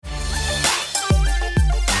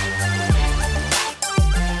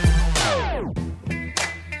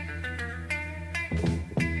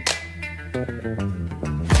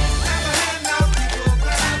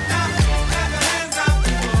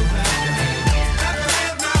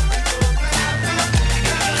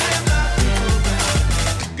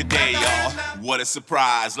a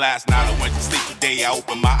surprise. Last night I went to sleep, today I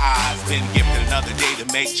opened my eyes. Been gifted another day to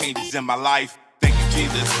make changes in my life. Thank you,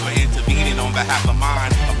 Jesus, for intervening on behalf of mine.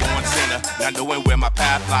 A born sinner, not knowing where my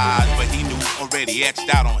path lies, but he knew already, etched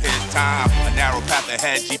out on his time. A narrow path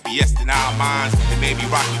ahead, GPS in our minds. It may be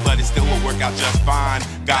rocky, but it still will work out just fine.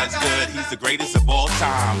 God is good, he's the greatest of all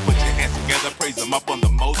time. Put your hands together, praise him up on the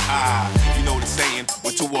most high. You know the saying,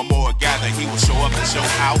 when two or more gather, he will show up and show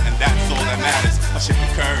out, and that's all that matters. A ship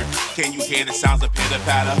occurred, can you hear the sounds of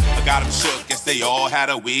pitter-patter? I got them shook, guess they all had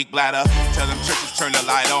a weak bladder. Tell them churches turn the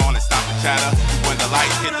light on and stop the chatter. When the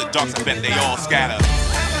light hit the darks, I bet they all scatter.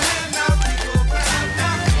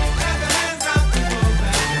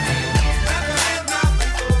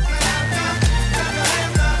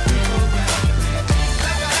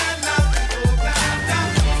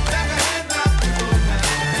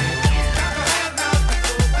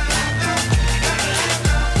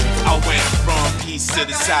 To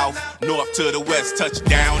the south, north to the west, touched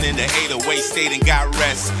down in the 808, stayed and got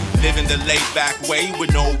rest. Living the laid back way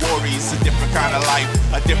with no worries. A different kind of life,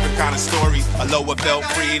 a different kind of story. A lower belt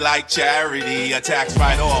free like charity. A tax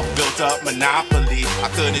write-off, built up monopoly. I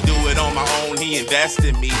couldn't do it on my own, he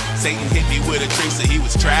invested me. Satan hit me with a tracer, he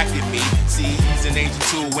was tracking me. See, he's an angel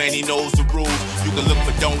too and he knows the rules. You can look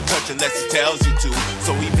but don't touch unless he tells you to.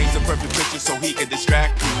 So he paints a perfect picture so he can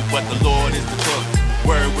distract you. But the Lord is the cook.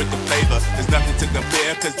 Word with the flavor, there's nothing to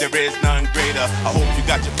compare, cause there is none greater. I hope you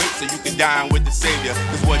got your faith so you can dine with the Savior,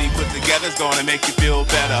 cause what he put together is gonna make you feel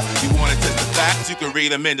better. You wanna test the facts, you can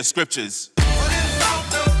read them in the scriptures.